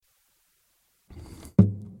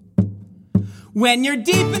When you're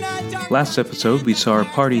deep in a dark... Last episode, we saw our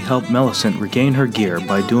party help Millicent regain her gear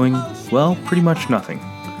by doing, well, pretty much nothing.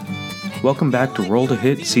 Welcome back to Roll to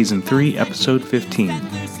Hit Season 3, Episode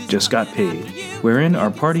 15, Just Got Paid, wherein our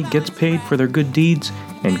party gets paid for their good deeds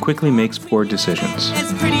and quickly makes poor decisions.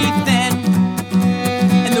 It's pretty thin,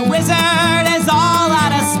 and the wizard is all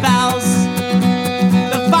out of spells.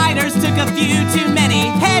 The fighters took a few too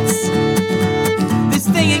many hits. This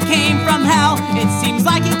thing, it came from hell. It seems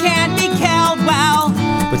like it can't be killed well.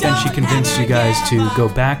 But then she convinced you guys to go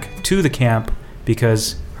back to the camp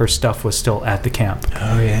because her stuff was still at the camp.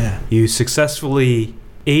 Oh, yeah. You successfully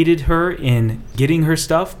aided her in getting her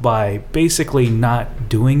stuff by basically not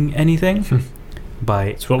doing anything.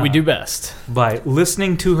 It's what we do best. By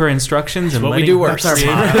listening to her instructions and what letting we do her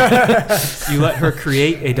worst. You let her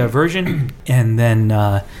create a diversion, and then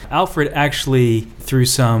Alfred actually, through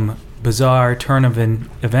some bizarre turn of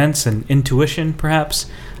events and intuition, perhaps,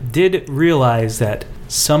 did realize that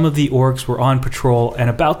some of the orcs were on patrol and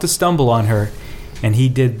about to stumble on her, and he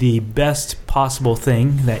did the best possible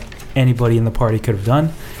thing that anybody in the party could have done,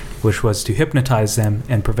 which was to hypnotize them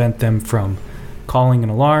and prevent them from calling an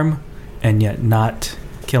alarm and yet not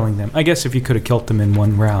killing them. I guess if you could have killed them in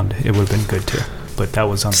one round, it would have been good too, but that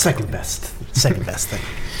was Second best thing.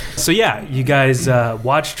 So yeah, you guys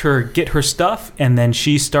watched her get her stuff, and then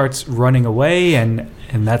she starts running away, and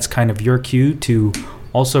that's kind of your cue to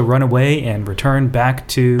also run away and return back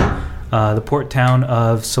to the port town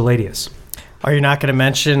of Saladius. Are you not going to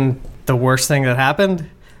mention the worst thing that happened?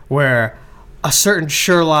 Where a certain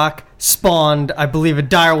Sherlock spawned, I believe, a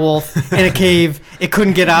direwolf in a cave it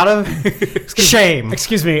couldn't get out of? Shame.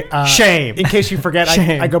 Excuse me. Shame. In case you forget,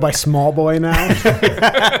 I go by Small Boy now.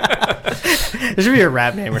 There should be a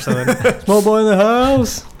rap name or something. Small Boy in the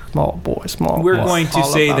house. Small boy, small We're boy. going to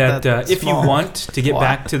say that if you want to get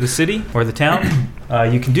back to the city or the town,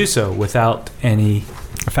 you can do so without any...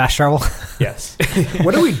 Fast travel? Yes.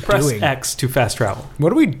 What are we Press doing? X to fast travel.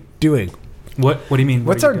 What are we doing? What do you mean?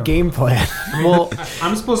 What's our game plan? Well,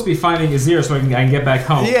 I'm supposed to be finding Azir so I can get back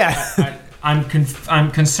home. Yeah.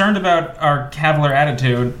 I'm concerned about our cavalier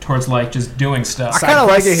attitude towards like just doing stuff. I kind of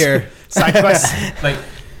like it here. Side quest. Like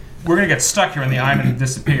we're gonna get stuck here when the island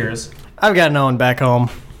disappears. I've got no one back home.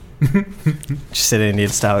 Just sit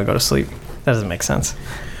Indian style and go to sleep. That doesn't make sense.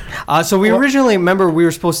 So we originally, remember, we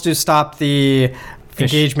were supposed to stop the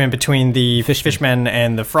engagement between the fishmen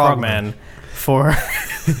and the frogmen for...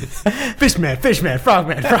 Fishman,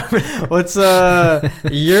 frogman. What's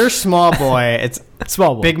your small boy? It's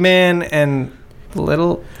Small Boy. big man and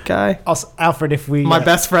little guy. Also, Alfred, if we... My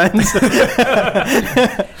best friends.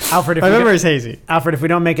 Alfred, if My we memory is hazy. Alfred, if we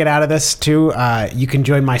don't make it out of this, too, you can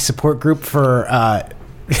join my support group for...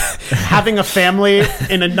 having a family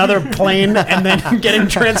in another plane and then getting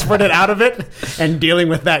transported out of it and dealing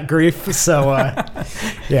with that grief. So,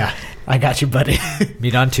 yeah, I got you, buddy.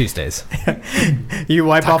 Meet on Tuesdays. You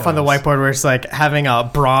wipe off on the whiteboard where it's like having a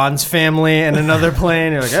bronze family in another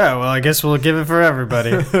plane. You're like, oh, well, I guess we'll give it for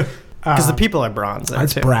everybody. Because the people are bronze.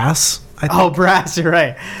 That's brass. I think. Oh, brass, you're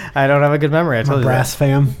right. I don't have a good memory. I told you brass that.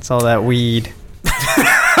 fam. It's all that weed. I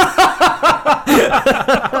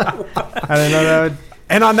didn't know that would...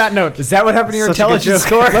 And on that note, is that what happened to your intelligence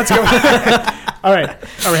score? Let's go. All right.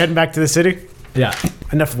 Are we heading back to the city? Yeah.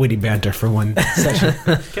 Enough witty banter for one session.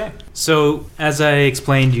 Okay. So, as I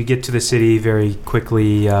explained, you get to the city very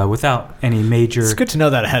quickly without any major It's good to know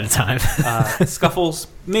that ahead of time. scuffles,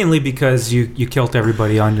 mainly because you killed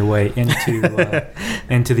everybody on your way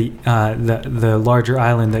into the larger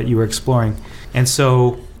island that you were exploring. And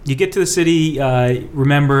so, you get to the city.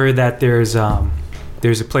 Remember that there's a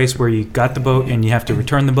place where you got the boat and you have to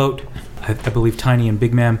return the boat. I believe Tiny and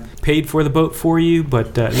Big Man paid for the boat for you,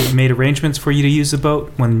 but made arrangements for you to use the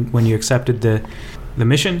boat when you accepted the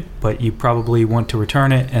mission. But you probably want to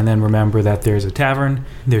return it, and then remember that there's a tavern,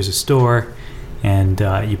 there's a store, and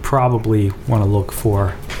you probably want to look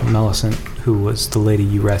for Millicent, who was the lady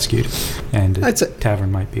you rescued. And a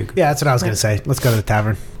tavern might be a good... Yeah, that's what I was going to say. Let's go to the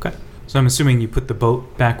tavern. Okay. So I'm assuming you put the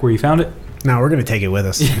boat back where you found it? No, we're going to take it with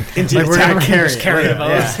us. Like we're going to carry it.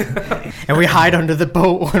 Yeah. And we hide under the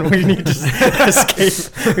boat when we need to escape.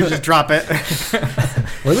 We just drop it.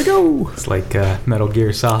 Where we go? It's like Metal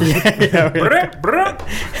Gear Solid.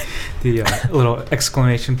 The little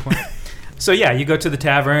exclamation point. So yeah, you go to the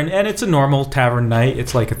tavern, and it's a normal tavern night.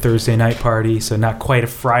 It's like a Thursday night party, so not quite a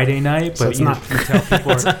Friday night, but so you tell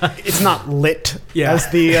people it's not lit, as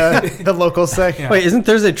the locals say. Yeah. Wait, isn't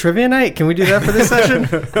Thursday trivia night? Can we do that for this session?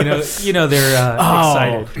 You know they're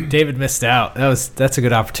excited. David missed out. That's a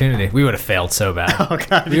good opportunity. We would have failed so bad. Oh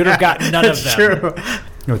God, we would have gotten none of them. True.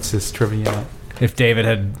 What's this trivia night? If David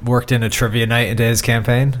had worked in a trivia night into his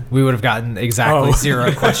campaign, we would have gotten exactly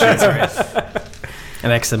 0 questions right. An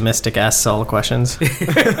exomistic asks all the questions. The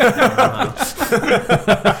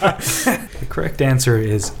correct answer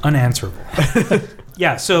is unanswerable.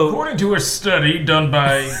 Yeah, so According to a study done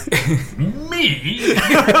by me,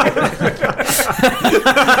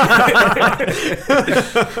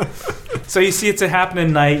 so you see it's a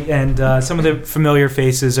happening night, and some of the familiar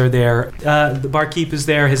faces are there. The barkeep is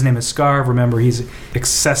there. His name is Scar. Remember, he's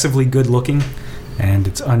excessively good looking, and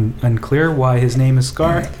it's unclear why his name is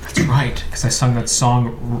Scar. that's right, because I sung that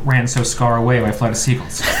song "Ran So Scar Away" by Flight of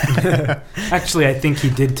Seagulls. Actually, I think he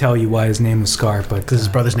did tell you why his name was Scar, but Because his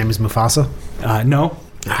brother's name is Mufasa. no.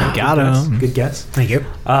 Got him. Good guess. Thank you.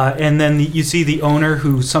 And then you see the owner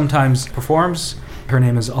who sometimes performs. Her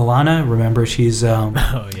name is Alana. Remember, she's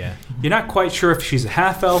Oh, yeah. you're not quite sure if she's a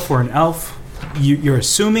half elf or an elf. You're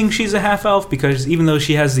assuming she's a half elf because even though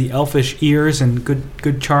she has the elfish ears and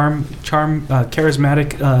good charm,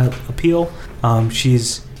 charismatic appeal,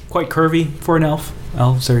 she's quite curvy for an elf.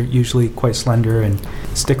 Elves are usually quite slender and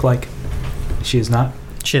stick-like. She is not.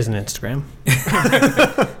 She has an Instagram.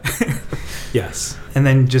 Yes. And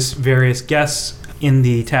then just various guests in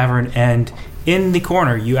the tavern, and in the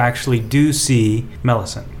corner you actually do see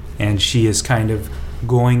Millicent, and she is kind of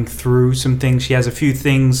going through some things. She has a few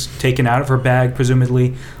things taken out of her bag,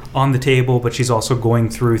 presumably on the table, but she's also going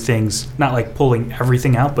through things, not like pulling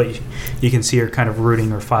everything out, but you can see her kind of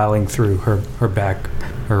rooting or filing through her bag,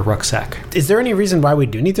 her rucksack. Is there any reason why we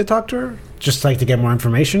do need to talk to her? Just like to get more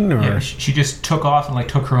information, or Yeah, she just took off and like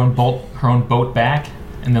took her own boat back,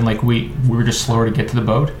 and then like we were just slower to get to the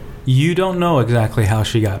boat. You don't know exactly how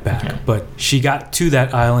she got back, Okay. but she got to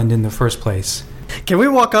that island in the first place. Can we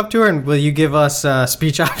walk up to her and will you give us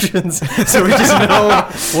speech options so we just know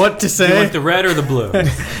what to Do you say? want the red or the blue?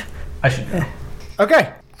 I should.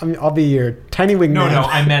 okay? I'll be your tiny wingman. No,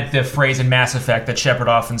 I meant the phrase in Mass Effect that Shepard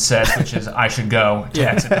often says, which is "I should go." To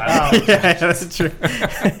exit dialogue. Yeah, that's true.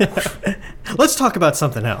 Let's talk about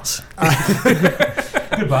something else.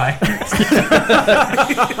 Goodbye.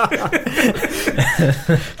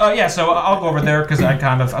 Yeah, so I'll go over there because I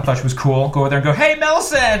thought she was cool. Go over there and go, "Hey,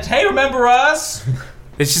 Millicent! Hey, remember us?"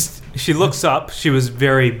 It's just she looks up. She was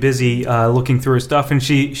very busy looking through her stuff, and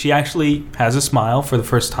she actually has a smile for the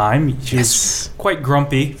first time. She's quite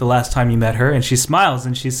grumpy the last time you met her, and she smiles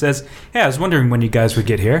and she says, "Hey, I was wondering when you guys would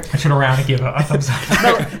get here." I turn around and give a thumbs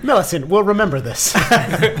up. Millicent, we'll remember this.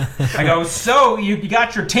 I go, "So you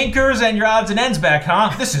got your tinkers and your odds and ends back,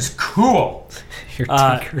 huh? This is cool. Your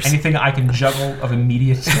tinkers. Anything I can juggle of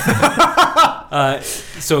immediate."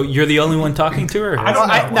 So you're the only one talking to her? I don't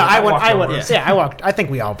know. I walked went. over. Yeah, I walked. I think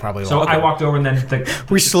we all probably So walked. I walked over, and then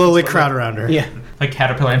We slowly crowd around her. Yeah. like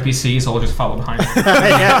caterpillar NPCs, so we'll just follow behind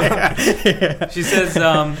her. She says,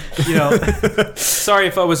 sorry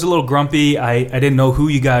if I was a little grumpy. I didn't know who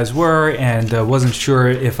you guys were, and wasn't sure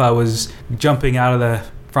if I was jumping out of the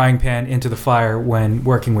frying pan into the fire when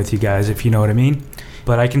working with you guys, if you know what I mean.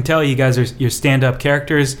 But I can tell you guys are your stand-up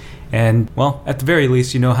characters, and, well, at the very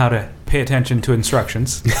least, you know how to pay attention to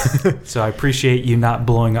instructions. So I appreciate you not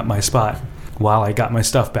blowing up my spot while I got my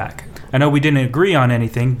stuff back. I know we didn't agree on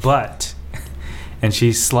anything, but... And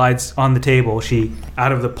she slides on the table. She,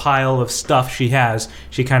 out of the pile of stuff she has,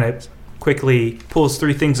 she kind of quickly pulls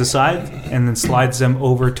 3 things aside and then slides them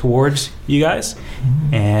over towards you guys.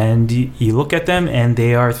 And you look at them, and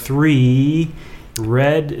they are 3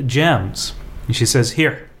 red gems. And she says,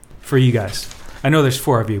 "Here, for you guys. I know there's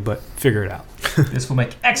 4 of you, but figure it out." This will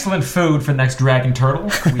make excellent food for the next dragon turtle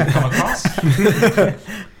we come across.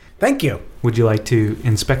 Thank you. Would you like to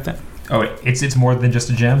inspect them? Oh, it's more than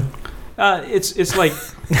just a gem. It's like,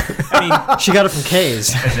 I mean, She got it from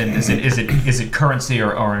K's. As in, is it currency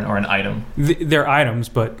or an item? they're items,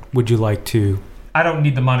 but would you like to I don't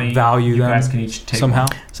need the money. value you them guys can each take somehow?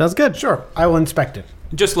 one. Sounds good. Sure, I will inspect it.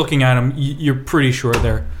 Just looking at them, you're pretty sure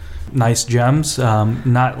they're nice gems,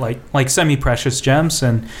 not like semi-precious gems,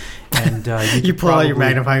 and You pull out your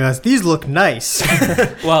magnifying glass. These look nice.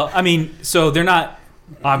 Well, I mean, so they're not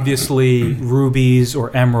obviously rubies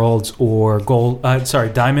or emeralds or gold.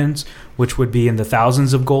 Diamonds, which would be in the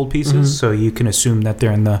thousands of gold pieces. So you can assume that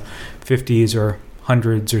they're in the 50s or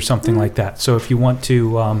hundreds or something like that. So if you want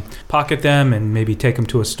to pocket them and maybe take them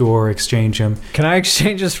to a store, exchange them. Can I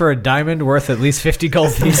exchange this for a diamond worth at least 50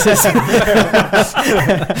 gold pieces? Does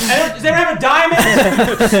they have a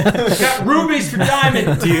diamond? Got rubies for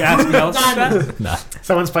diamond. Do you ask me else for that? No.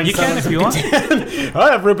 Someone's playing. You can if you want.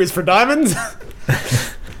 I have rubies for diamonds.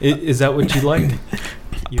 Is that what you like?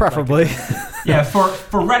 Preferably. Yeah, for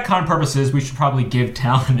retcon purposes, we should probably give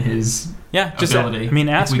Talon his Yeah, just ability. I mean,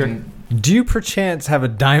 If ask we her. can Do you perchance have a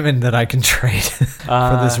diamond that I can trade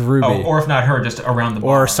for this ruby? Oh, or if not her, just around the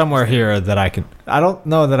bar. Or somewhere here that I can. I don't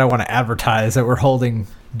know that I want to advertise that we're holding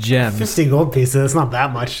gems. 50 gold pieces. That's not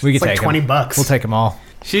that much. We It's can like take 'em. $20. We'll take them all.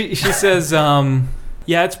 She says,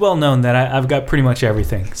 yeah, it's well known that I've got pretty much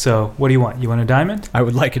everything. So what do you want? You want a diamond? I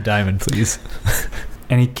would like a diamond, please.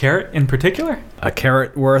 Any carat in particular? A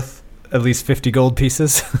carat worth at least 50 gold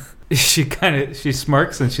pieces. She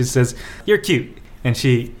smirks and she says, "You're cute." And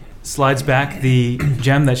she slides back the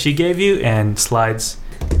gem that she gave you and slides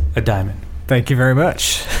a diamond. Thank you very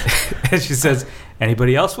much. And she says,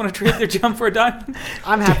 "Anybody else want to trade their gem for a diamond?"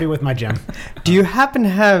 I'm happy with my gem. Do you happen to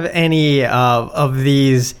have any of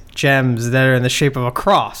these gems that are in the shape of a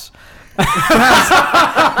cross?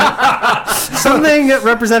 Something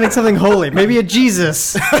representing something holy. Maybe a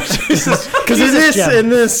Jesus. Because in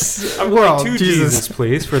this world, Two Jesus,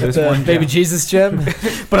 please, for this The one baby gem. Jesus gem.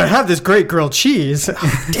 But I have this great grilled cheese.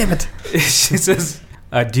 Damn it. She says,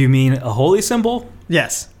 "Do you mean a holy symbol?"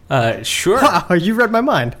 Yes. Sure. Wow, you read my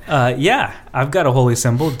mind. Yeah, I've got a holy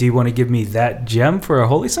symbol. Do you want to give me that gem for a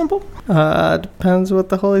holy symbol? Depends what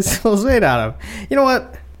the holy symbol is made out of. You know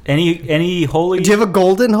what? Any holy? Do you have a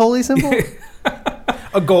golden holy symbol?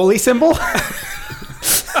 A goalie symbol?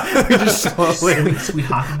 Sweet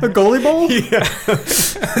hockey. A goalie bowl?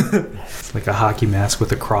 It's like a hockey mask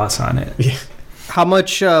with a cross on it. How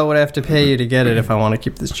much would I have to pay you to get it if I want to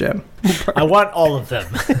keep this gem? I want all of them.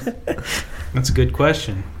 That's a good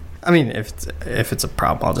question. I mean, if it's a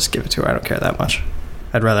problem, I'll just give it to her. I don't care that much.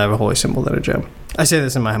 I'd rather have a holy symbol than a gem. I say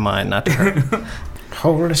this in my mind, not to her.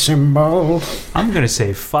 Holy symbol. I'm gonna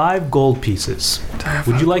say 5 gold pieces.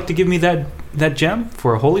 Would you like to give me that gem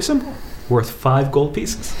for a holy symbol worth 5 gold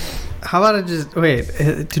pieces? How about I just wait?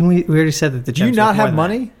 Didn't we already said that the Do you gems not worth more have than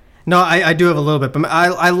money? that? No, I do have a little bit, but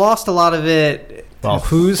I lost a lot of it. Well,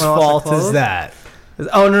 whose When I lost fault my clothes? is that?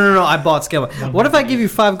 Oh no! I bought scale. What if I give you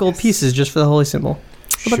 5 gold pieces just for the holy symbol?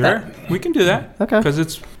 How about Sure, we can do that. Okay. Because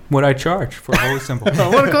it's what I charge for a holy symbol.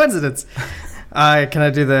 Oh, what a coincidence! Can I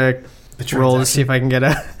do the roll to see if I can get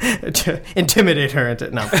to intimidate her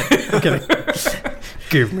into? No, I'm kidding.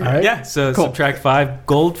 Give me. All right. Yeah, so Cool. subtract 5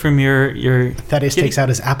 gold from your Thaddeus Kitty. takes out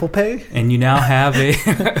his Apple Pay. and you now have a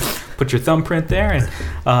put your thumbprint there,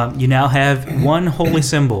 and you now have 1 holy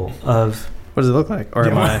symbol of. What does it look like? Or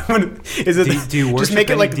am I? Is it? Do you worship just make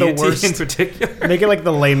it any like the deity worst. in particular? Make it like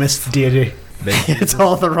the lamest deity. It's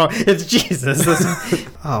all the wrong. It's Jesus.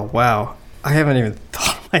 Oh wow! I haven't even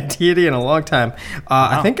thought of my deity in a long time.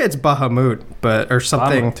 I Wow. think it's Bahamut, or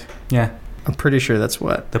something. Bahamut. Yeah, I'm pretty sure that's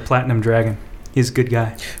what. the platinum dragon. He's a good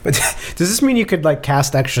guy. But does this mean you could like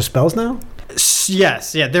cast extra spells now?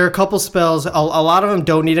 Yes, yeah. There are a couple spells. A lot of them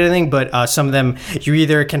don't need anything, but some of them you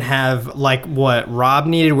either can have like what Rob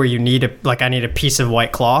needed, where you need I need a piece of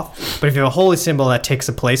white cloth. But if you have a holy symbol, that takes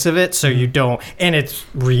the place of it, so you don't, and it's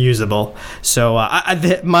reusable. So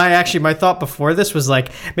my thought before this was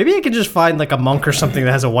like maybe I could just find like a monk or something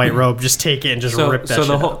that has a white robe, just take it and just rip that. So shit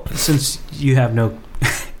the out. whole since you have no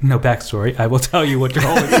backstory, I will tell you what your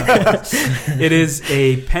holy symbol is. It is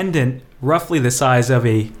a pendant roughly the size of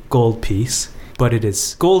a gold piece, but it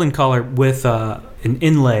is golden color with an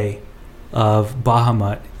inlay of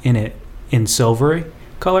Bahamut in it in silvery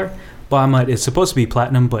color. Bahamut is supposed to be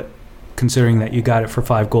platinum, but considering that you got it for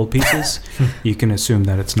 5 gold pieces, you can assume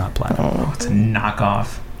that it's not platinum. Oh, it's a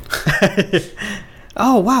knockoff.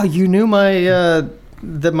 Oh wow! You knew my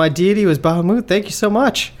that my deity was Bahamut. Thank you so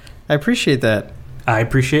much. I appreciate that. I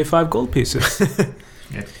appreciate 5 gold pieces.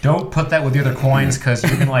 Yeah, don't put that with the other coins because you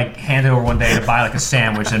can like hand it over one day to buy like a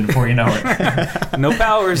sandwich, and before you know it, No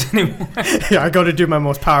powers anymore. Yeah, I go to do my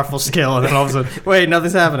most powerful skill, and then all of a sudden, wait,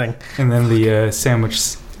 nothing's happening. And then the sandwich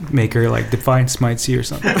maker like Divine Smites you or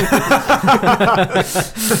something.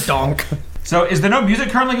 Donk. So, is there no music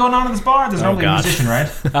currently going on in this bar? There's normally a musician, right?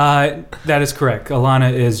 That is correct.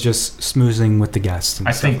 Alana is just smoozing with the guests. And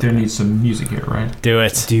I stuff think there like needs some music here, right? Do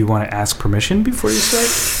that. it. Do you want to ask permission before you start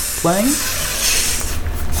playing?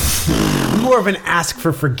 More of an ask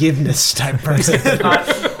for forgiveness type person.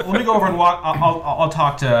 Let me go over and walk. I'll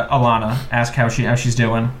talk to Alana, ask how she's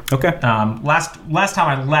doing. Okay. Last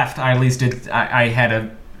time I left, I at least did. I had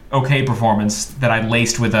a okay performance that I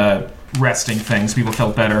laced with resting things. People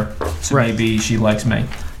felt better, so maybe she likes me.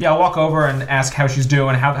 Yeah, I'll walk over and ask how she's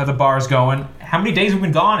doing, how the bar's going. How many days have we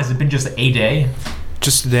been gone? Has it been just a day?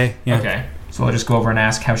 Just today. Yeah. Okay. So I'll just go over and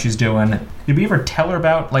ask how she's doing. Did we ever tell her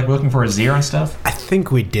about like we're looking for a Zir and stuff? I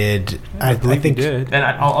think we did. I believe think you did. Then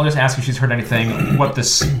I'll just ask if she's heard anything. What the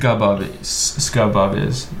scubub is? Scubub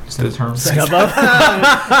is that a term?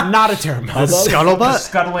 Not a term. Scuttlebutt? The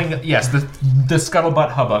scuttling. Yes, the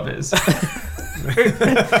scuttlebutt hubbub is.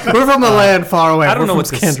 We're from a land far away. I don't We're know from what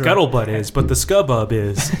the Skindred. scuttlebutt is, but the scubub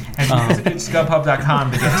is. And visit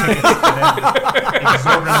ScubHub.com to get tickets to that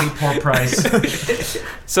exorbitantly poor price.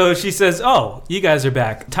 So she says, "Oh, you guys are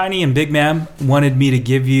back. Tiny and Big Ma'am wanted me to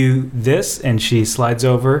give you this," and she slides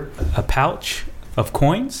over a pouch of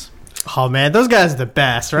coins. Oh man, those guys are the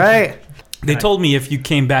best, right? They told me if you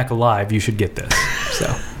came back alive, you should get this.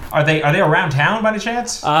 So, Are they around town by any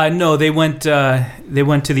chance? no, they went to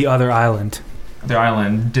the other island. Their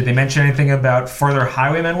island. Did they mention anything about further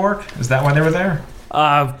highwaymen work? Is that why they were there?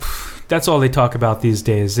 That's all they talk about these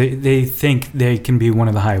days. They think they can be one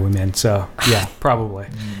of the highwaymen. So yeah, probably.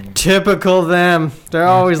 Typical them. They're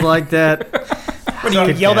always like that. What do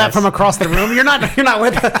you yell that from across the room? You're not with them.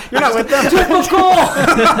 Typical.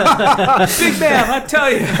 Big Ma'am, I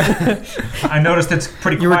tell you. I noticed it's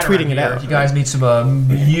pretty quiet. You were tweeting around it here. out. You guys need some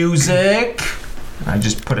music. I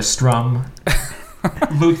just put a strum.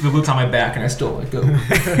 The lute's on my back, and I still let go.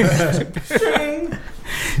 String.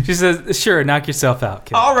 She says, "Sure, knock yourself out,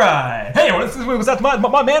 kid." All right. Hey, was that my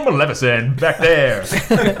man Maleficent back there?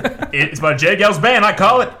 It's my J. Gals band. I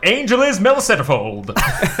call it Angel is Melicentfold.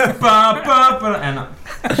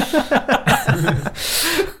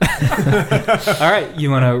 All right, you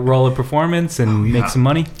want to roll a performance and make some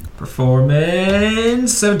money?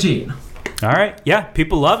 Performance 17. All right, yeah,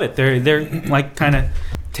 people love it. They're like kind of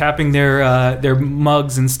tapping their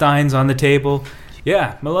mugs and steins on the table.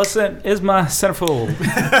 Yeah, Melissa is my centerfold.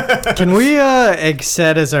 Can we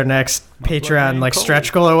set as our next Patreon like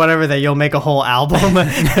stretch goal or whatever that you'll make a whole album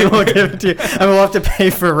and we'll give it to you? I mean, we'll have to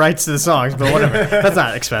pay for rights to the songs, but whatever. That's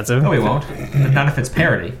not expensive. No, we won't. Not if it's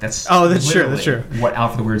parody. That's That's true. literally what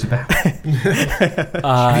Alpha the Weird's about.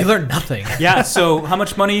 We learned nothing. Yeah, so how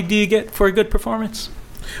much money do you get for a good performance?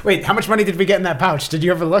 Wait, how much money did we get in that pouch? Did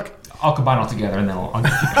you ever look? I'll combine all together and then I'll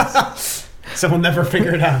get you guys. So we'll never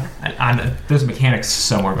figure it out. There's mechanics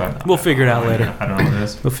somewhere, but We'll figure it out later. I don't know what it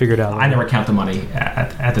is. We'll figure it out later. I never count the money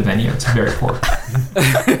at the venue. It's very poor.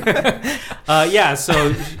 Yeah,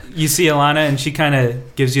 so you see Alana, and she kind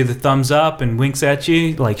of gives you the thumbs up and winks at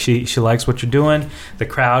you, like she likes what you're doing. The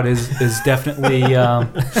crowd is definitely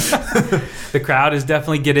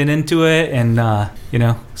getting into it, and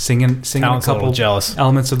singing Talon's a a couple little jealous.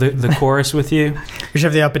 elements of the chorus with you. We should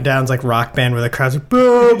have the up and downs like rock band where the crowd's like,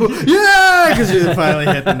 boo, boo, yeah, because you finally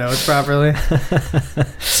hit the notes properly.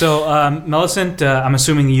 So, Millicent, I'm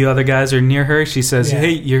assuming you other guys are near her. She says, "Hey,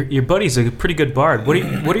 your buddy's a pretty good bard. What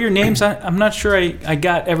are your names? I'm not sure I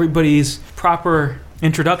got everybody's proper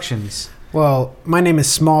introductions." Well, my name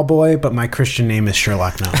is Small Boy, but my Christian name is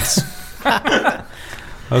Sherlock Gnomes.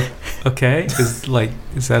 Okay, is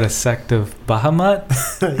that a sect of Bahamut?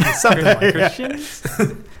 Something like Christians?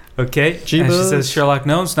 Okay, and she Jeebus. says, "Sherlock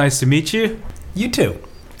Gnomes, nice to meet you." You too.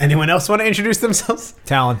 Anyone else want to introduce themselves?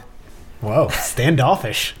 Talon. Whoa,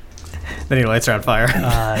 standoffish. Then he lights her on fire.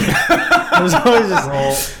 There's always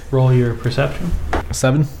just roll your perception.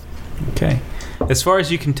 7. Okay. As far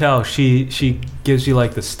as you can tell, she gives you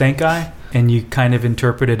like the stank eye, and you kind of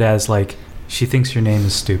interpret it as like she thinks your name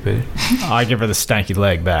is stupid. I give her the stanky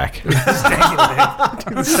leg back.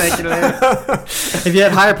 If you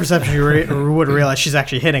had higher perception, you would realize she's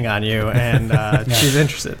actually hitting on you, and she's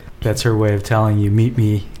interested. That's her way of telling you, meet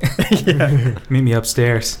me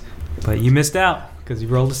upstairs. But you missed out because you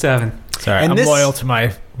rolled a 7. Sorry, And I'm this- loyal to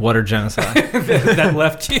my water genocide. That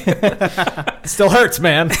left you. It still hurts,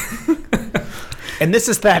 man. And this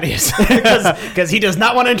is Thaddeus, because he does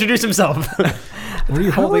not want to introduce himself. What are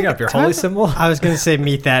you holding up? Your holy symbol? I was going to say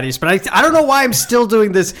meet Thaddeus, but I don't know why I'm still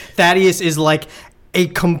doing this. Thaddeus is like a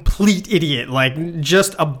complete idiot, like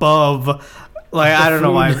just above. Like I don't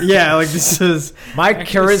know why. Yeah, like this is My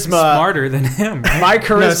charisma. Smarter than him, right? My No,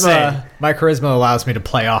 charisma. same. My charisma allows me to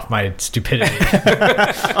play off my stupidity, so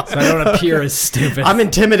I don't appear as stupid. I'm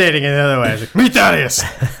intimidating in the other way. Like, meet Thaddeus.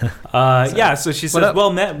 Yeah, so she says, up?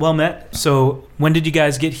 well met. So when did you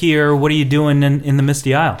guys get here? What are you doing in the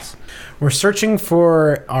Misty Isles? We're searching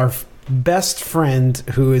for our best friend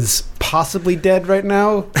who is possibly dead right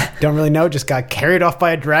now. Don't really know. Just got carried off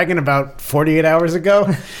by a dragon about 48 hours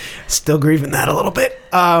ago. Still grieving that a little bit.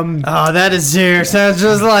 Oh, that is Zir. Sounds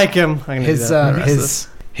just like him. I'm gonna do that for the rest of this.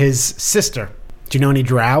 His sister. Do you know any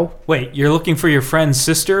drow? Wait, you're looking for your friend's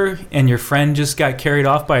sister, and your friend just got carried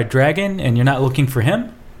off by a dragon, and you're not looking for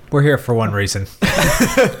him? We're here for one reason.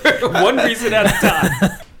 One reason at a time.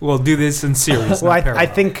 We'll do this in series. Well, not I parallel.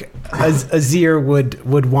 think Azir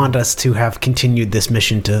would want us to have continued this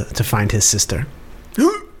mission to find his sister.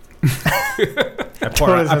 I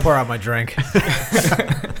pour out my drink.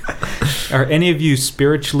 Are any of you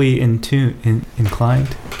spiritually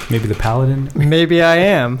inclined? Maybe the paladin? Maybe I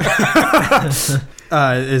am.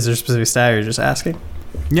 Is there a specific stat or you're just asking?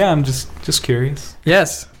 Yeah, I'm just curious.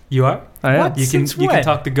 Yes. You are? I am. What? You can Since when?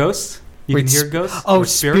 talk to ghosts? You Wait, can hear ghosts? Oh, Or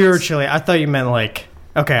spirits? spiritually. I thought you meant like.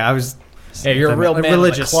 Okay, I was. Hey, you're a real man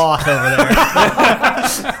religious. cloth over there.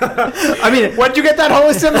 I mean, Where'd you get that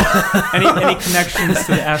holism? Any connections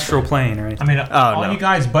to the astral plane or anything? I mean, all no. you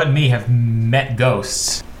guys but me have met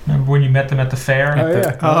ghosts. Remember when you met them at the fair?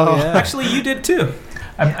 Actually, you did too.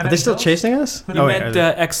 Are they still chasing us? You met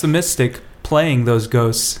X the Mystic playing those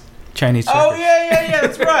ghosts. Chinese checkers. Oh, yeah,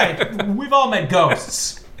 that's right. We've all met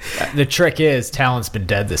ghosts. The trick is, Talon's been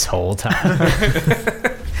dead this whole time.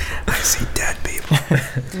 I see dead people.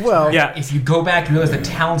 Well, Yeah. If you go back, you realize that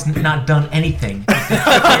Talon's not done anything.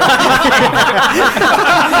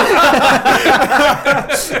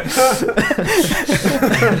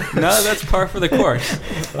 No, that's par for the course.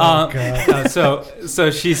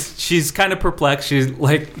 So she's kind of perplexed. She's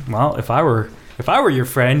like, well, if I were your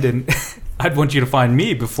friend, and I'd want you to find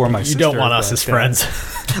me before my sister. You don't want us as friends.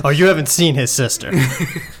 Oh, you haven't seen his sister.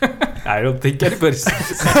 I don't think anybody's.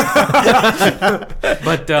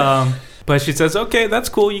 But she says, okay, that's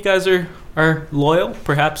cool. You guys are loyal,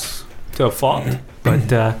 perhaps to a fault, but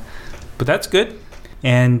that's good.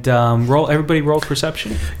 And everybody roll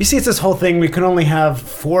perception. you see, it's this whole thing. We can only have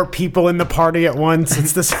 4 people in the party at once.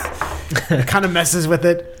 It's this it kind of messes with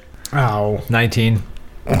it. Oh, 19.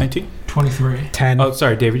 19. 23. 10. Oh,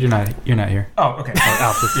 sorry, David, you're not here. Oh, okay.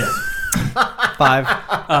 Alfred. Yeah.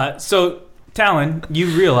 5. So, Talon, you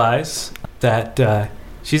realize that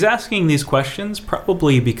she's asking these questions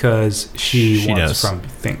probably because she wants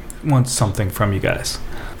knows. wants something from you guys.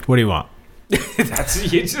 What do you want? There's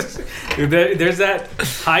that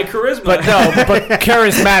high charisma. But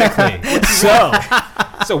charismatically.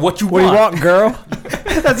 So what you What do you want, girl?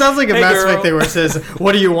 That sounds like a Hey, Mass girl. Effect thing where it says,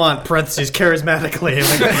 "What do you want?" Parentheses charismatically.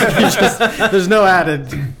 Like, there's no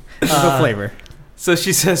added no flavor. So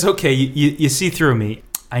she says, okay, you see through me.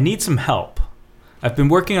 I need some help. I've been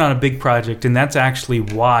working on a big project, and that's actually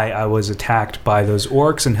why I was attacked by those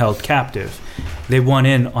orcs and held captive. They won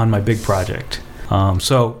in on my big project.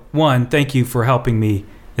 So, 1, thank you for helping me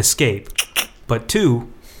escape. But 2,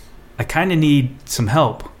 I kind of need some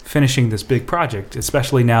help finishing this big project,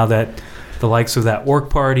 especially now that the likes of that orc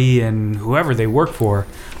party and whoever they work for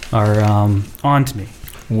are on to me.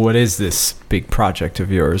 What is this big project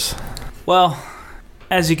of yours? Well,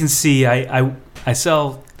 as you can see, I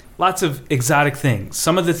sell lots of exotic things.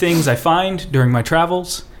 Some of the things I find during my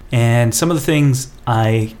travels, and some of the things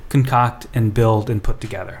I concoct and build and put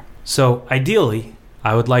together. So ideally,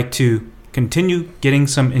 I would like to continue getting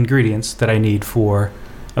some ingredients that I need for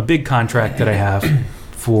a big contract that I have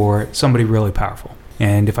for somebody really powerful.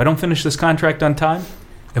 And if I don't finish this contract on time,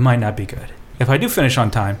 it might not be good. If I do finish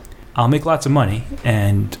on time, I'll make lots of money,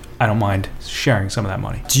 and I don't mind sharing some of that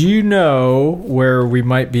money. Do you know where we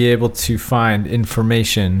might be able to find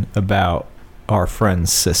information about our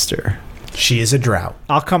friend's sister? She is a drought.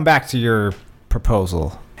 I'll come back to your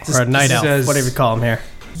proposal. Or a night elf, says- whatever you call him here.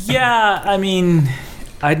 Yeah, I mean,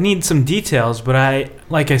 I'd need some details, but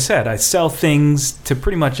like I said, I sell things to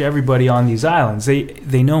pretty much everybody on these islands.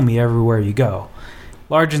 They know me everywhere you go.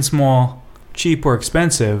 Large and small, cheap or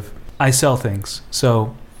expensive, I sell things.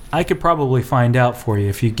 So I could probably find out for you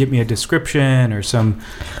if you give me a description or some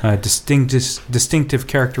distinctive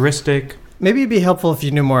characteristic. Maybe it'd be helpful if you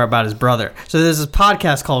knew more about his brother. So there's this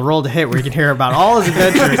podcast called Roll to Hit where you can hear about all his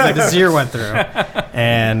adventures that Azir went through.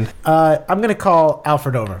 And I'm going to call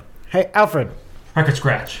Alfred over. Hey, Alfred. Record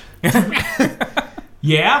scratch.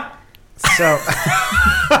 Yeah? So,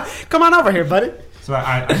 come on over here, buddy. So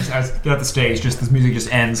I get off the stage, just this music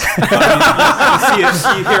just ends. You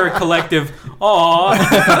hear a collective,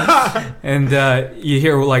 "Aw," and you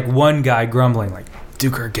hear like one guy grumbling, like,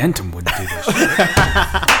 Duke Argentum wouldn't do this shit.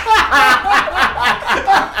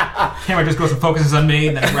 Camera just goes and focuses on me,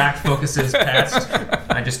 and then Rack focuses past.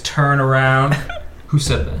 I just turn around. Who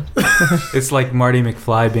said that? It's like Marty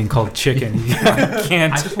McFly being called chicken. You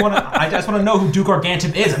can't. I just want to know who Duke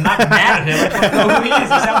Argentum is. I'm not mad at him. I just want to know who he is. He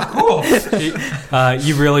sounds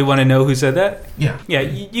cool. You really want to know who said that? Yeah. Yeah,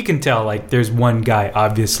 you can tell, like, there's one guy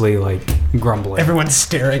obviously, like, grumbling. Everyone's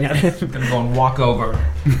staring at him. I'm gonna go and walk over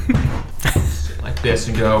sit like this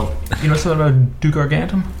and go, you know something about Duke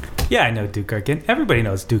Argentum? Yeah, I know Duke Argentum. Everybody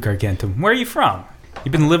knows Duke Argentum. Where are you from?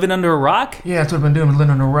 You been living under a rock? Yeah, that's what I've been doing, living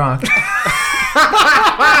on a rock.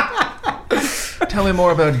 Tell me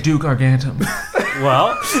more about Duke Argentum.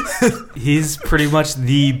 Well, he's pretty much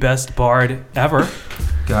the best bard ever.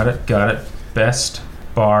 Got it. Best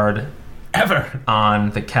bard ever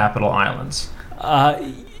on the Capital Islands.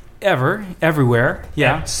 Everywhere.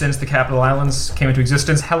 Yeah. Since the Capital Islands came into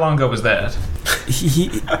existence, how long ago was that?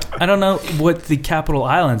 I don't know what the capital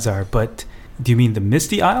islands are, but do you mean the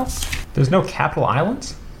Misty Isles? There's no capital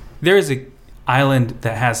islands? There is a island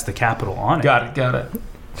that has the capital on it. Got it.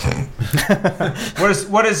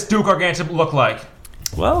 What does Duke Gargantum look like?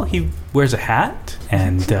 Well, he wears a hat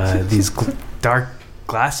and these dark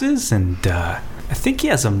glasses, and I think he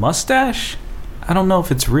has a mustache. I don't know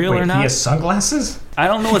if it's real or not. He has sunglasses? I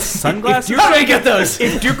don't know what sunglasses. How do I get those?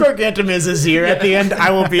 If Duke Gargantum is Azir at the end, I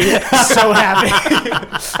will be so happy.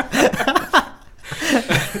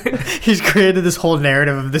 He's created this whole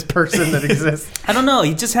narrative of this person that exists. I don't know.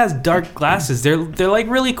 He just has dark glasses. They're like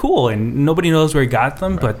really cool, and nobody knows where he got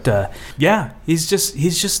them. But yeah, he's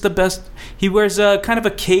just the best. He wears a kind of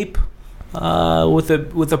a cape with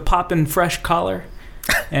a poppin' fresh collar,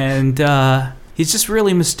 and he's just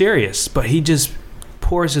really mysterious. But he just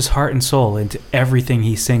pours his heart and soul into everything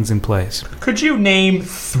he sings and plays. Could you name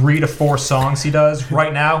 3 to 4 songs he does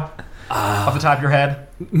right now, off the top of your head?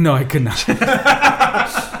 No, I could not.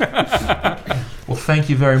 Well, thank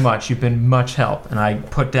you very much. You've been much help. And I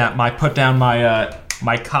put down my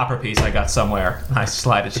copper piece I got somewhere. I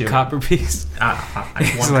slide it to you. Copper piece.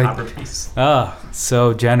 One like- copper piece. Oh,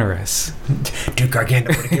 so generous. Duke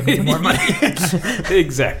Gargantum would have given you more money.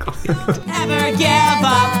 Exactly. Ever give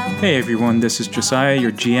up? Hey everyone, this is Josiah,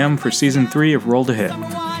 your GM for Season 3 of Roll to Hit.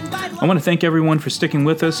 I want to thank everyone for sticking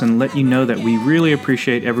with us and let you know that we really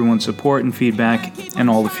appreciate everyone's support and feedback and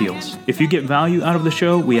all the feels. If you get value out of the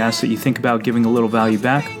show, we ask that you think about giving a little value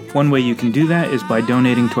back. One way you can do that is by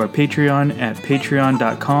donating to our Patreon at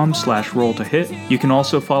patreon.com/rolltohit. You can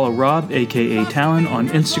also follow Rob, aka Talon, on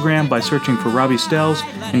Instagram by searching for Robbie Stells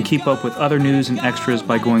and keep up with other news and extras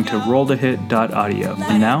by going to rolltohit.audio.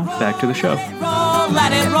 And now, back to the show.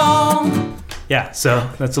 Let it roll. Yeah, so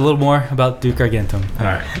that's a little more about Duke Gargantum. All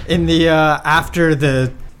right. In the after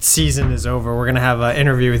the season is over, we're gonna have an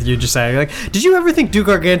interview with you, Josiah. Like, did you ever think Duke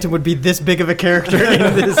Gargantum would be this big of a character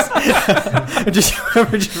in this? just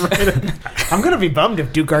write it. I'm going to be bummed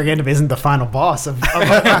if Duke Gargantum isn't the final boss of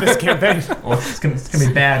this campaign. Well, it's gonna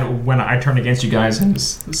be bad when I turn against you guys and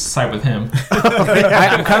side with him.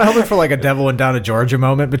 I'm kind of hoping for like a Devil and Down to Georgia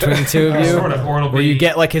moment between the two of you, Sort of, or it'll where be you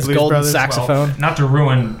get like his Blues golden Brothers. saxophone. Well, not to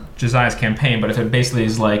ruin Josiah's campaign, but if it basically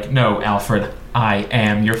is like, no, Alfred, I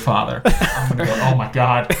am your father. I'm gonna go, oh my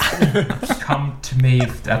God, come to me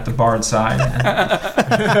at the barred side.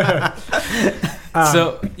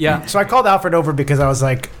 So I called Alfred over because I was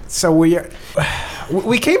like, so we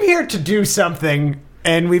came here to do something,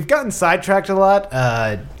 and we've gotten sidetracked a lot.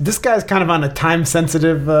 This guy's kind of on a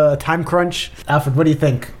time-sensitive time crunch. Alfred, what do you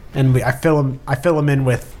think? And I fill him in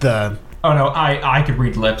with the... Oh no, I could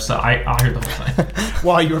read lips. So I heard the whole thing.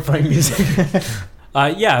 While you were playing music.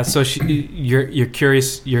 yeah. So you're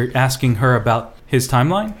curious. You're asking her about his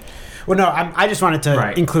timeline. Well, no, I just wanted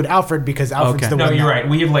to include Alfred because Alfred's the one. No, you're right.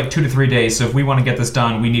 We have like 2 to 3 days, so if we want to get this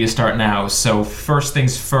done, we need to start now. So first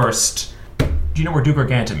things first. Do you know where Duke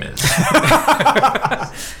Gargantum is?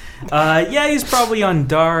 Yeah, he's probably on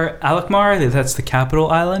Dar Alakmar. That's the capital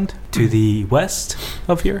island to the west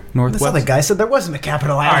of here, northwest. This other guy said there wasn't a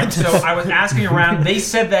capital All island. right, so I was asking around. They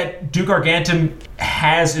said that Duke Gargantum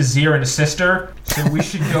has Azir and a sister, so we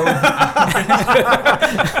should go.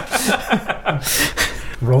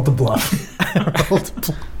 Roll the bluff.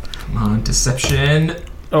 Come on, deception.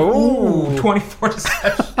 Oh, 24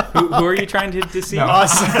 deception. Who are you trying to deceive? No.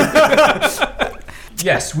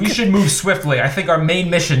 Yes, we should move swiftly. I think our main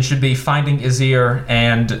mission should be finding Azir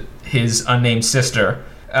and his unnamed sister.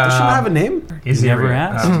 Does she not have a name? Azir. Never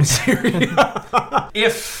asked.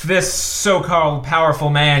 If this so-called powerful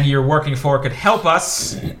man you're working for could help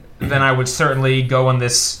us, then I would certainly go on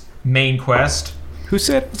this main quest. Who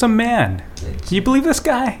said it was a man? Do you believe this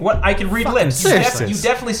guy? What? I can read lips. You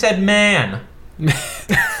definitely said man. Man.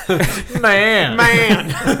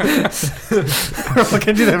 We're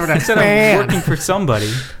looking to them I said I'm working for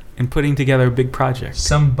somebody and putting together a big project.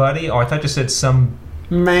 Somebody? Oh, I thought you said some...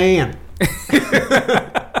 Man.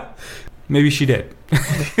 Maybe she did.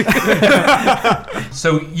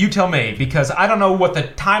 So you tell me, because I don't know what the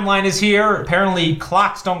timeline is here. Apparently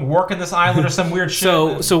clocks don't work in this island or some weird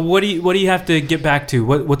shit. So what do you have to get back to?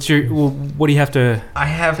 What do you have to? I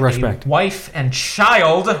have rush a back to? wife and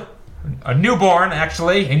child, a newborn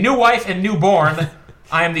actually, a new wife and newborn.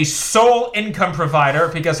 I am the sole income provider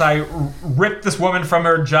because I ripped this woman from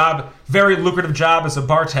her job, very lucrative job as a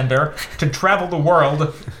bartender, to travel the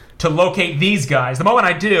world to locate these guys. The moment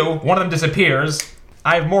I do, one of them disappears.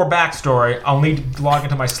 I have more backstory. I'll need to log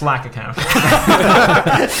into my Slack account. She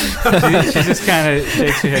just kind of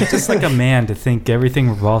shakes her head, just like a man to think everything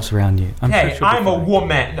revolves around you. Hey, I'm a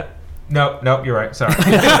woman. No, you're right. Sorry.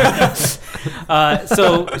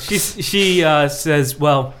 So she says,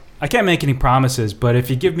 well, I can't make any promises, but if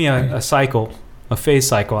you give me a phase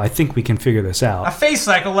cycle, I think we can figure this A out. phase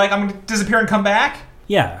cycle, like I'm gonna disappear and come back?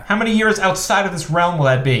 Yeah. How many years outside of this realm will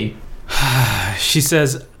that be? She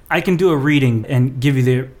says, I can do a reading and give you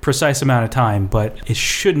the precise amount of time, but it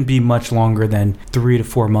shouldn't be much longer than 3 to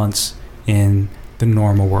 4 months in the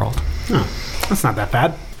normal world. Oh, that's not that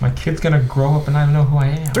bad. My kid's gonna grow up and I don't know who I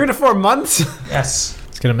am. 3 to 4 months? Yes.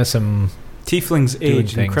 It's gonna miss him. Tieflings Doing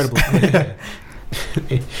age things. incredibly.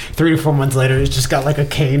 3 to 4 months later, he's just got like a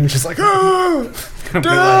cane, just like, ah, It'll be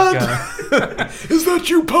Dad! like, Is that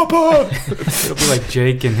you, Papa? it'll be like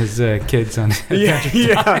Jake and his kids on. Yeah.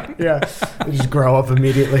 They just grow up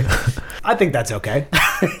immediately. I think that's okay.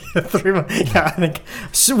 3 months. Yeah, I think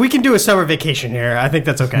so. We can do a summer vacation here. I think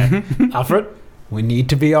that's okay. Alfred, we need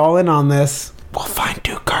to be all in on this. We'll find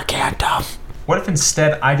Duke Garganta. What if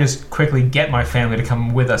instead I just quickly get my family to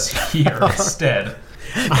come with us here instead?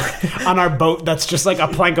 On our boat that's just like a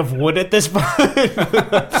plank of wood at this point.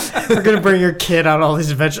 We're gonna bring your kid on all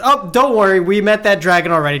these adventures. Oh, don't worry, we met that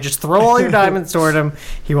dragon already. Just throw all your diamonds toward him.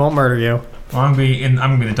 He won't murder you. Well, I'm gonna be in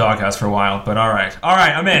the doghouse for a while, but all right,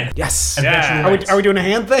 I'm in. Yes. Adventure Are we doing a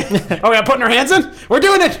hand thing? Oh, yeah, putting our hands in? We're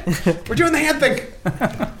doing it. We're doing the hand thing.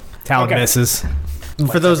 Talon Okay. misses.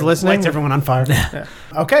 For those listening, Lights everyone on fire.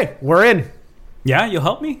 Okay, we're in. Yeah, you'll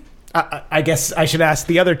help me? I guess I should ask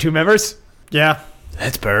the other 2 members. yeah.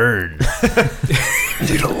 Let's burn.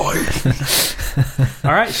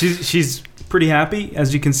 All right, she's pretty happy,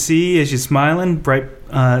 as you can see, as she's smiling, bright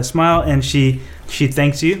smile, and she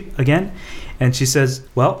thanks you again, and she says,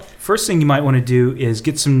 well, first thing you might want to do is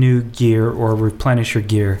get some new gear or replenish your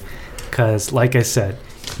gear, because like I said,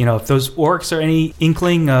 if those orcs are any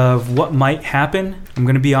inkling of what might happen, I'm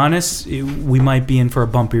going to be honest, we might be in for a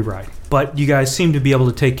bumpy ride. But you guys seem to be able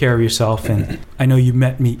to take care of yourself, and I know you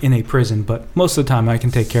met me in a prison, but most of the time I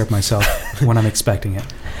can take care of myself when I'm expecting it.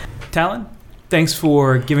 Talon, thanks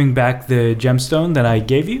for giving back the gemstone that I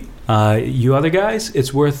gave you. You other guys,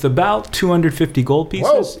 it's worth about 250 gold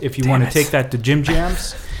pieces. Whoa, if you damn want it. to take that to Jim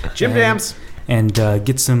Jams. Jim Jams. And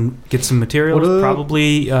get some materials.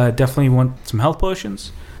 Probably definitely want some health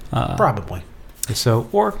potions. Probably. So,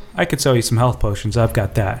 or I could sell you some health potions. I've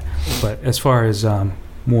got that. But as far as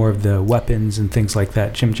more of the weapons and things like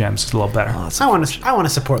that, Jim Jams is a little better. I want to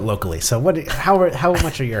support locally. So how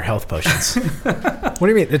much are your health potions? What do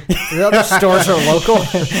you mean? The other stores are local?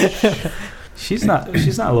 She's not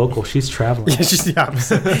local. She's traveling. Yeah, she's the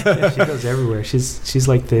opposite. Yeah, she goes everywhere. She's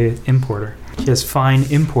like the importer. She has fine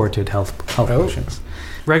imported health potions.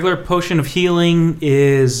 Regular potion of healing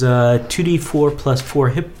is 2d4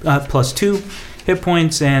 plus 2 hit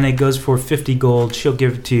points, and it goes for 50 gold. She'll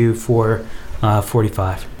give it to you for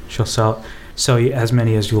 45. She'll sell you as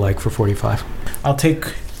many as you like for 45. I'll take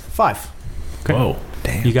 5. Okay. Whoa,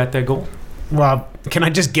 damn. You got that gold? Well, can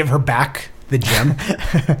I just give her back the gem?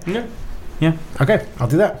 Yeah. Okay, I'll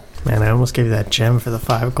do that. Man, I almost gave you that gem for the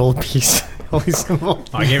 5 gold piece. Holy symbol.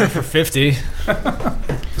 I gave it for 50.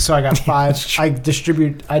 So I got 5.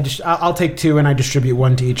 I'll take 2 and I distribute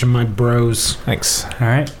 1 to each of my bros. Thanks. All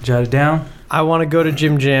right. Jot it down. I want to go to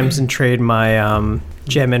Jim Jam's and trade my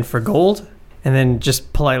gem in for gold, and then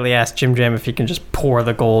just politely ask Jim Jam if he can just pour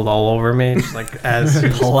the gold all over me, just like as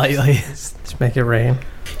politely, just make it rain.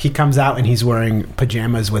 He comes out and he's wearing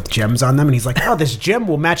pajamas with gems on them, and he's like, "Oh, this gem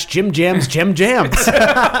will match Jim Jam's gem jams."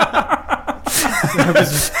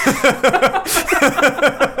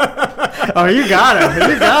 Oh, you got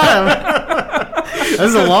him! You got him! This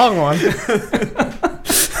is a long one.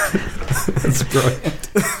 That's brilliant.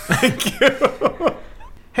 Thank you.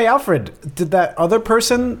 Hey, Alfred, did that other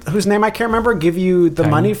person whose name I can't remember give you the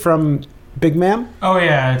money from Big Man? Oh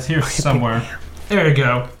yeah, it's here somewhere. There you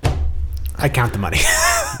go. I count the money.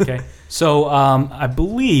 Okay. So I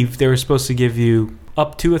believe they were supposed to give you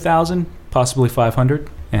up to 1,000, possibly 500,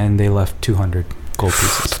 and they left 200 gold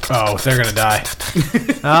pieces. Oh, they're gonna die.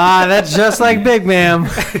 Ah, that's just like Big Ma'am.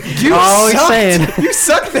 You Always sucked. saying. You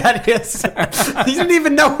sucked that is. You didn't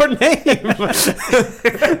even know her name.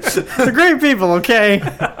 They're great people, okay?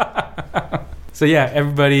 So yeah,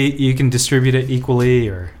 everybody, you can distribute it equally,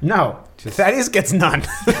 or No. Thaddeus gets none.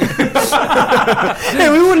 Hey,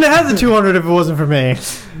 we wouldn't have had the 200 if it wasn't for me.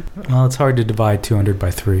 well, it's hard to divide 200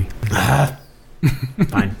 by 3.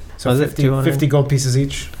 Fine. So Was it 50, 200? 50 gold pieces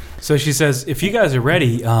each. So she says, if you guys are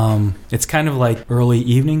ready, it's kind of like early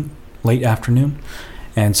evening, late afternoon,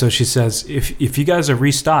 and so she says, if you guys are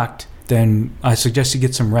restocked, then I suggest you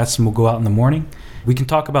get some rest, and we'll go out in the morning. We can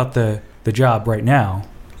talk about the job right now,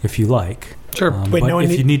 if you like. Sure. Wait, but no one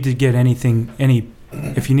if you need to get any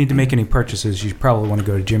if you need to make any purchases, you probably want to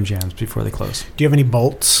go to Jim Jams before they close. Do you have any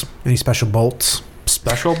bolts? Any special bolts?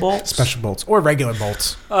 Special bolts? Special bolts. Or regular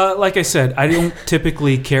bolts? Like I said, I don't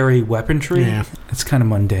typically carry weaponry. Yeah. It's kind of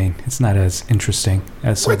mundane. It's not as interesting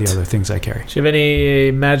as some of the other things I carry. Do you have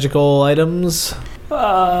any magical items?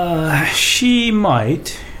 She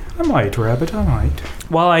might. I might, Rabbit, I might.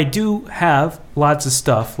 While I do have lots of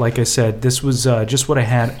stuff, like I said, this was just what I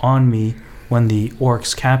had on me when the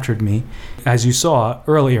orcs captured me. As you saw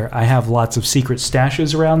earlier, I have lots of secret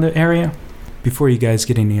stashes around the area. Before you guys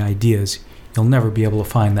get any ideas, you'll never be able to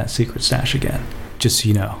find that secret stash again. Just so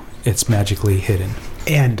you know, it's magically hidden.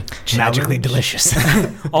 And magically delicious.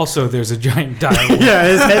 Also, there's a giant dire. Yeah,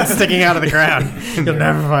 his head's sticking out of the ground. You'll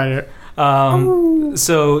never find it.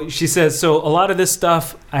 So she says, so a lot of this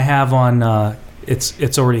stuff I have on,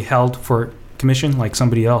 it's already held for commission, like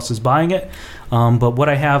somebody else is buying it. But what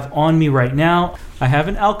I have on me right now, I have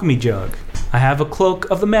an alchemy jug. I have a cloak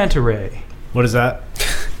of the manta ray. What is that?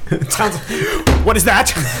 What is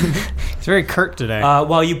that? It's very curt today.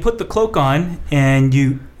 While you put the cloak on,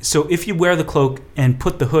 so if you wear the cloak and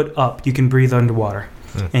put the hood up, you can breathe underwater.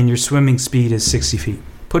 And your swimming speed is 60 feet.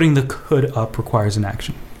 Putting the hood up requires an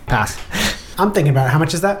action. Pass. I'm thinking about it. How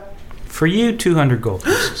much is that? For you, 200 gold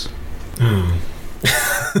pieces.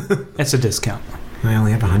 That's a discount. I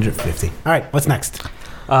only have 150. All right, what's next?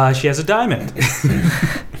 She has a diamond.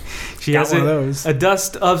 She has one of those. a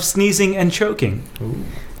dust of sneezing and choking. Ooh.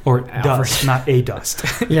 Or dust, not a dust.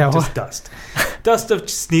 Yeah, Just what? dust. Dust of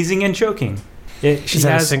sneezing and choking. She Is that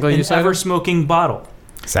a has single an use item? ever-smoking bottle.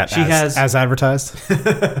 Is that She has- as advertised?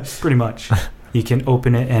 Pretty much. You can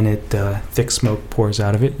open it and thick smoke pours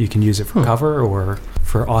out of it. You can use it for cover or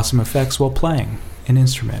for awesome effects while playing an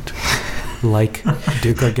instrument. Like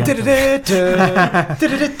Duke Argento.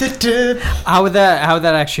 How would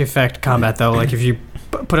that actually affect combat though? Like if you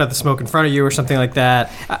put out the smoke in front of you or something like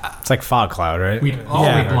that? It's like fog cloud, right? We'd all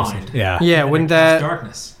Yeah. be blind. Yeah. Yeah, wouldn't that?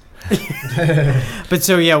 Darkness. But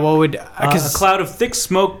so yeah, what would? A cloud of thick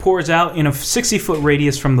smoke pours out in a 60-foot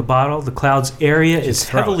radius from the bottle. The cloud's area is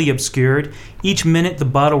throw it. heavily obscured. Each minute, the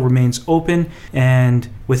bottle remains open, and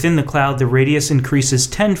within the cloud, the radius increases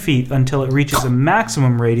 10 feet until it reaches a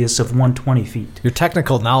maximum radius of 120 feet. Your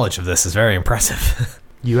technical knowledge of this is very impressive.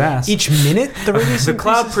 You asked. Each minute, the radius The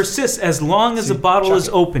cloud increases? persists as long as the bottle is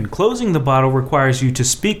open. Closing the bottle requires you to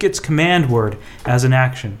speak its command word as an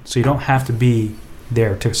action, so you don't have to be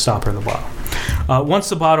there to stop her the bottle. Once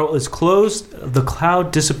the bottle is closed, the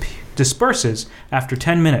cloud disperses after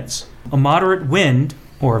 10 minutes. A moderate wind,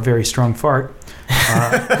 or a very strong fart,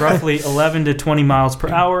 roughly 11 to 20 miles per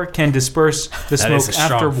hour, can disperse the That is smoke a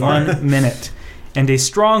strong after fart. 1 minute. And a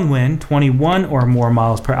strong wind, 21 or more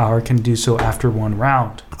miles per hour, can do so after 1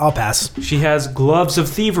 round. I'll pass. She has gloves of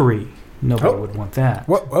thievery. Nobody Oh. would want that.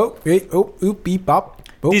 Whoa, whoa, wait, oh, oop, beep, bop.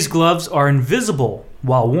 Oh. These gloves are invisible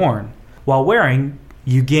while worn. While wearing,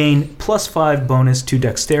 you gain +5 bonus to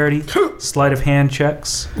dexterity, sleight of hand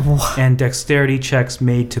checks, and dexterity checks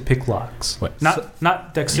made to pick locks. What?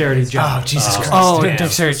 Not dexterity Oh, checks. Jesus Christ. Oh, Damn.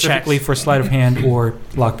 dexterity check. Specifically for sleight of hand or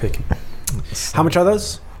lock picking. How much are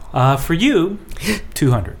those? For you,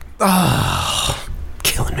 200.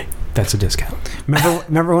 Killing me. That's a discount.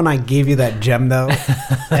 Remember when I gave you that gem, though?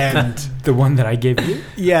 And, The one that I gave you?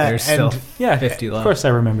 yeah, There's still Yeah, 50 of left. course I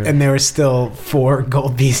remember that. and there were still 4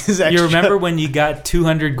 gold pieces extra. You remember when you got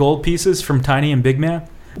 200 gold pieces from Tiny and Big Man?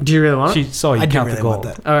 Do you really want it? She saw you I do count really the gold.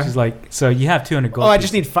 want that. All right. She's like, so you have 200 gold Oh, I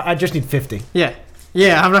pieces. just need 50. Yeah.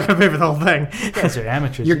 Yeah, I'm not gonna pay for the whole thing. You guys are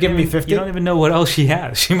amateurs. You're You giving don't me even- 50? You don't even know what else she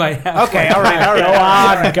has. She might have. Okay, like- all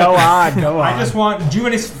right. Go on. I just want. Do you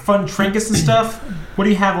have any fun trinkets and stuff? What do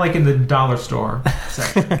you have like in the dollar store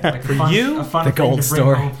section? Like For you? a fun The thing gold to bring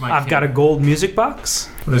store. home to my I've kid. got a gold music box.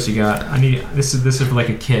 What else you got? I need. This is for like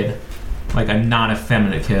a kid, like a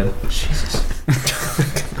non-effeminate kid. Jesus.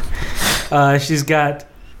 She's got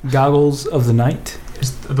goggles of the night.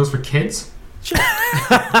 Are those for kids? She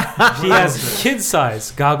has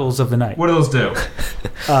kid-size goggles of the night. What do those do?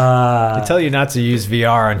 They tell you not to use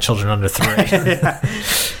VR on children under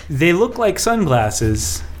 3. They look like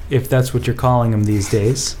sunglasses, if that's what you're calling them these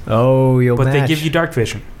days. Oh, you'll But they match. give you dark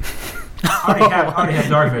vision. I already have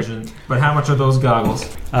dark vision, but how much are those goggles?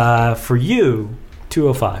 For you,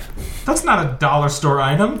 205. That's not a dollar store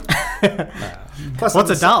item. Plus, What's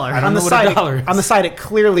on a dollar? I don't On know the what side, a dollar is. on the side, it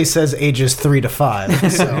clearly says ages 3 to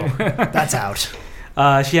 5, so that's out.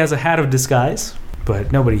 She has a hat of disguise,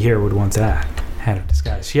 but nobody here would want that hat of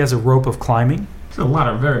disguise. She has a rope of climbing. There's a lot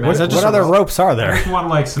of very. What, magical what other stuff. ropes are I there? just want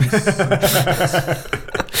like some.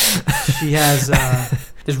 She has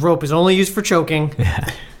This rope is only used for choking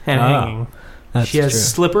and hanging. That's she has true.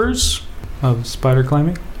 slippers of spider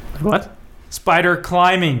climbing. What? Spider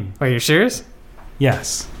climbing. Are you serious?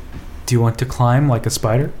 Yes. Do you want to climb like a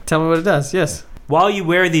spider? Tell me what it does. Yes. While you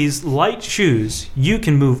wear these light shoes, you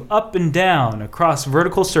can move up and down across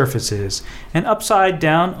vertical surfaces and upside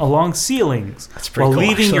down along ceilings pretty while cool,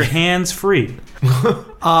 leaving your actually. hands free.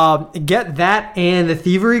 Get that and the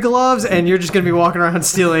thievery gloves, and you're just gonna be walking around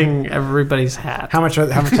stealing everybody's hat. How much is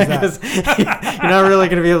that? You're not really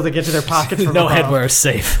gonna be able to get to their pockets. From No above. headwear is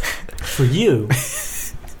safe. For you,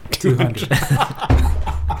 200.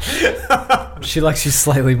 She likes you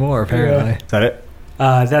slightly more, apparently. Is that it?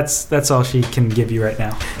 That's all she can give you right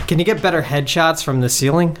now. Can you get better headshots from the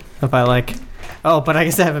ceiling? If I like, oh, but I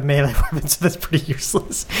guess I have a melee weapon, so that's pretty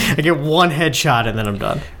useless. I get one headshot and then I'm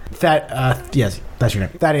done. Yes, that's your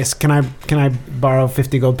name. Thaddeus, can I borrow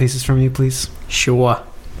 50 gold pieces from you, please? Sure.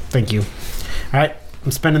 Thank you. All right,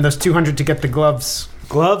 I'm spending those 200 to get the gloves.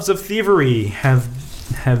 Gloves of thievery have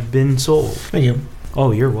been sold. Thank you.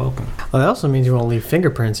 Oh, you're welcome. Well, that also means you won't leave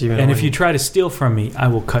fingerprints even. And when if you try to steal from me, I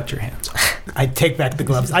will cut your hands off. I take back the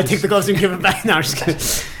gloves. I take the gloves and give them back. No, I'm just kidding.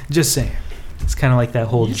 Just saying. It's kind of like that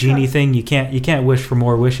whole genie thing. You can't wish for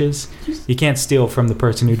more wishes. You can't steal from the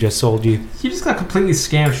person who just sold you. You just got completely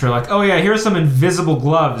scammed for like, oh yeah, here's some invisible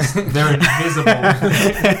gloves. They're invisible.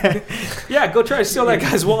 Yeah, go try to steal that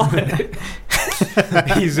guy's wallet.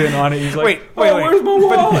 He's in on it. He's like, Wait, where's my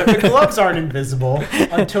wallet? But the gloves aren't invisible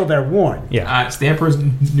until they're worn. Yeah. It's the Emperor's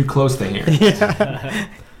new clothes thing here.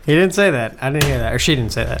 He didn't say that. I didn't hear that, or she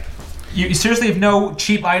didn't say that. You seriously have no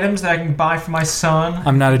cheap items that I can buy for my son?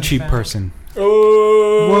 I'm not a cheap person.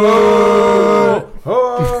 Oh!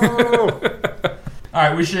 All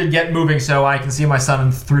right, we should get moving so I can see my son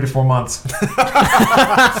in 3 to 4 months.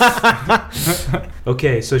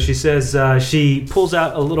 Okay, so she says she pulls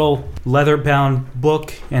out a little leather-bound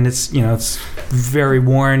book, and it's very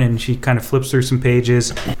worn, and she kind of flips through some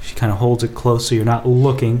pages. She kind of holds it close so you're not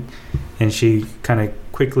looking, and she kind of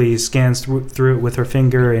quickly scans through it with her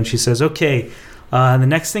finger, and she says, okay, the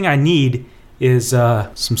next thing I need is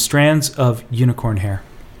some strands of unicorn hair.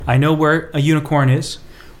 I know where a unicorn is.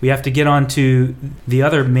 We have to get onto the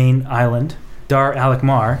other main island, Dar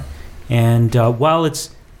Alakmar, and while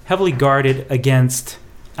it's heavily guarded against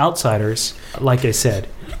outsiders, like I said,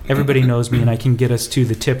 everybody knows me, and I can get us to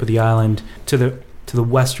the tip of the island, to the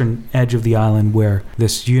western edge of the island where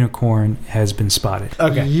this unicorn has been spotted.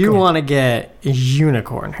 Okay. You want to get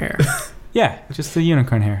unicorn hair. Yeah, just the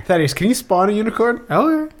unicorn hair. Thaddeus, can you spawn a unicorn?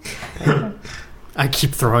 Oh, yeah. I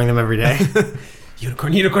keep throwing them every day.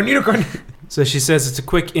 Unicorn, unicorn, unicorn. So she says it's a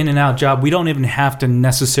quick in and out job. We don't even have to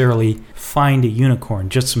necessarily find a unicorn,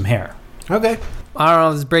 just some hair. Okay. I don't know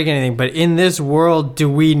if this break anything, but in this world, do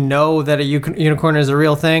we know that a unicorn is a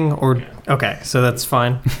real thing? Or okay, so that's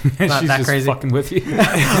fine. Not She's that just crazy. fucking with you.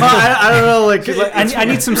 I don't know. Like, I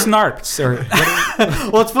need some snarps. Or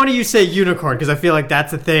well, it's funny you say unicorn because I feel like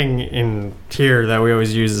that's a thing in here that we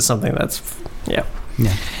always use as something that's Yeah.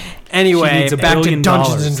 Anyway, She needs $1 back to billion.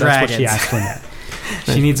 Dungeons and That's what she Dragons. asked for that.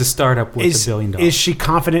 She needs a startup with $1 billion. Is she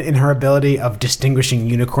confident in her ability of distinguishing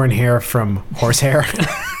unicorn hair from horse hair?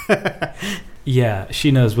 Yeah,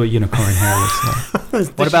 she knows what unicorn hair looks like.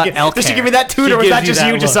 What about elk Did she hair? give me that too, She or was gives that just that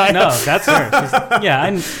you, look. Josiah? No, that's her.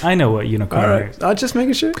 Yeah, I know what unicorn All hair right. is. I'll just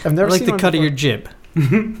making sure. I've I never like seen the one cut of before. your jib.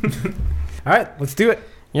 All right, let's do it.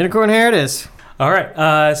 Unicorn hair it is. All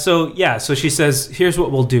right. So she says, here's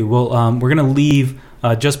what we'll do. We're gonna leave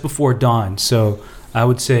just before dawn. So I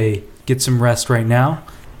would say get some rest right now.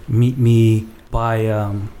 Meet me by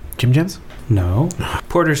Jim Jams? no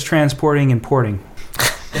Porter's Transporting and Porting.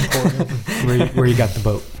 where you got the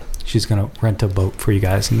boat. She's gonna rent a boat for you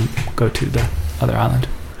guys and go to the other island.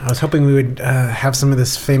 I was hoping we would have some of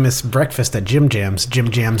this famous breakfast at Jim Jams. Jim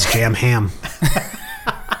Jams Jam Ham.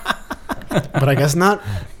 But I guess not.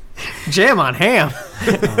 Jam on ham.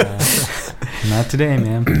 Not today,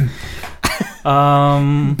 man.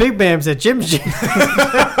 Big Bam's at Jim's Jam.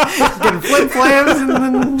 Getting flim flams and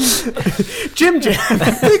then Jim Jam.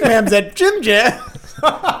 Big Mam's at Jim Jam.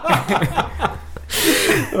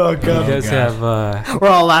 Oh, You God. guys have we're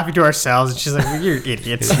all laughing to ourselves, and she's like, "You're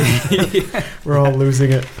idiots." We're all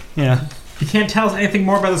losing it. yeah. You can't tell us anything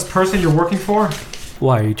more about this person you're working for?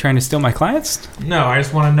 Why are you trying to steal my clients? No, I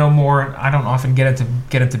just want to know more. I don't often get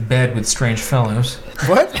into bed with strange fellows.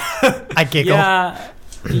 What? I giggle. Yeah.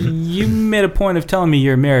 You made a point of telling me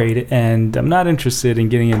you're married, and I'm not interested in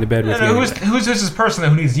getting into bed with you. Who's this person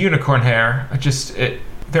who needs unicorn hair? Just a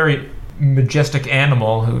very majestic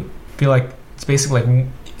animal who feel like it's basically like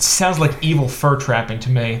it sounds like evil fur trapping to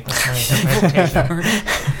me. That's my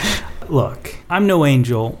interpretation. Look, I'm no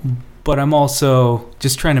angel, but I'm also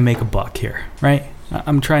just trying to make a buck here, right?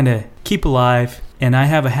 I'm trying to keep alive, and I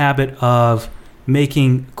have a habit of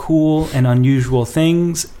making cool and unusual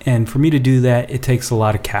things, and for me to do that, it takes a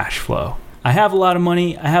lot of cash flow. I have a lot of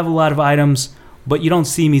money, I have a lot of items, but you don't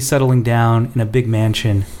see me settling down in a big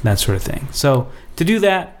mansion, that sort of thing. So to do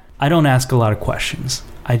that, I don't ask a lot of questions.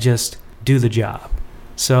 I just do the job.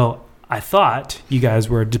 So I thought you guys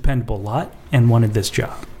were a dependable lot and wanted this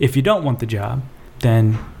job. If you don't want the job,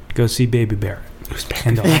 then go see Baby Barrett.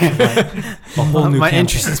 And a whole new My campaign.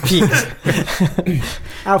 interest is piqued.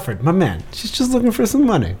 Alfred, my man, she's just looking for some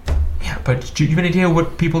money. Yeah, but do you have an idea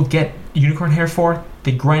what people get unicorn hair for?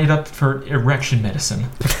 They grind it up for erection medicine.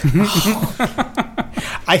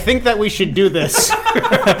 I think that we should do this.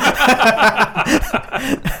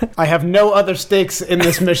 I have no other stakes in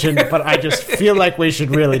this mission, but I just feel like we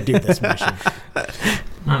should really do this mission. All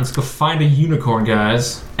right, let's go find a unicorn,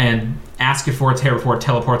 guys, and ask it for its hair before it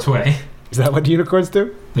teleports away. Is that what unicorns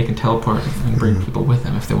do? They can teleport and bring people with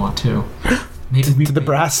them if they want to. Maybe we To the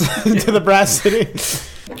brass, to the brass city.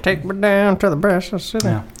 Take me down to the brass city.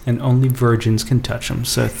 Yeah, and only virgins can touch them.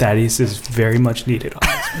 So Thaddeus is very much needed on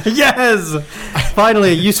this. Yes!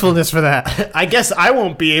 Finally, a usefulness for that. I guess I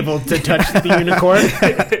won't be able to touch the unicorn.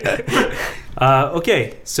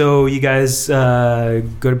 Okay, so you guys go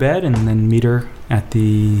to bed and then meet her at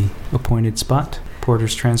the appointed spot.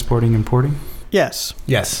 Porter's transporting and porting. Yes.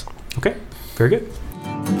 Yes. Okay, very good.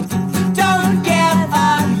 Don't give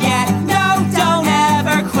up yet. No, don't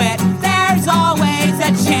ever quit. There's always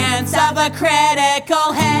a chance of a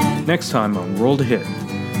critical hit. Next time on Roll to Hit,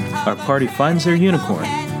 our party finds their unicorn,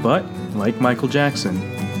 but, like Michael Jackson,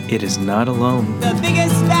 it is not alone. The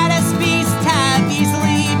biggest, baddest beasts have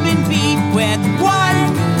easily been beat with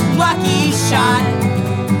one lucky shot.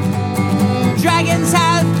 Dragons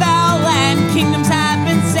have fell and kingdoms have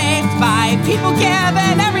been saved by people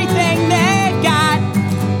giving everything they got.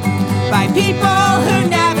 By people who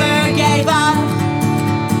never gave up.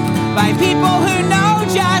 By people who know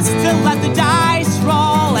just to let the dice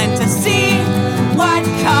roll and to see what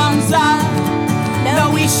comes up.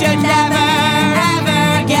 No, we should never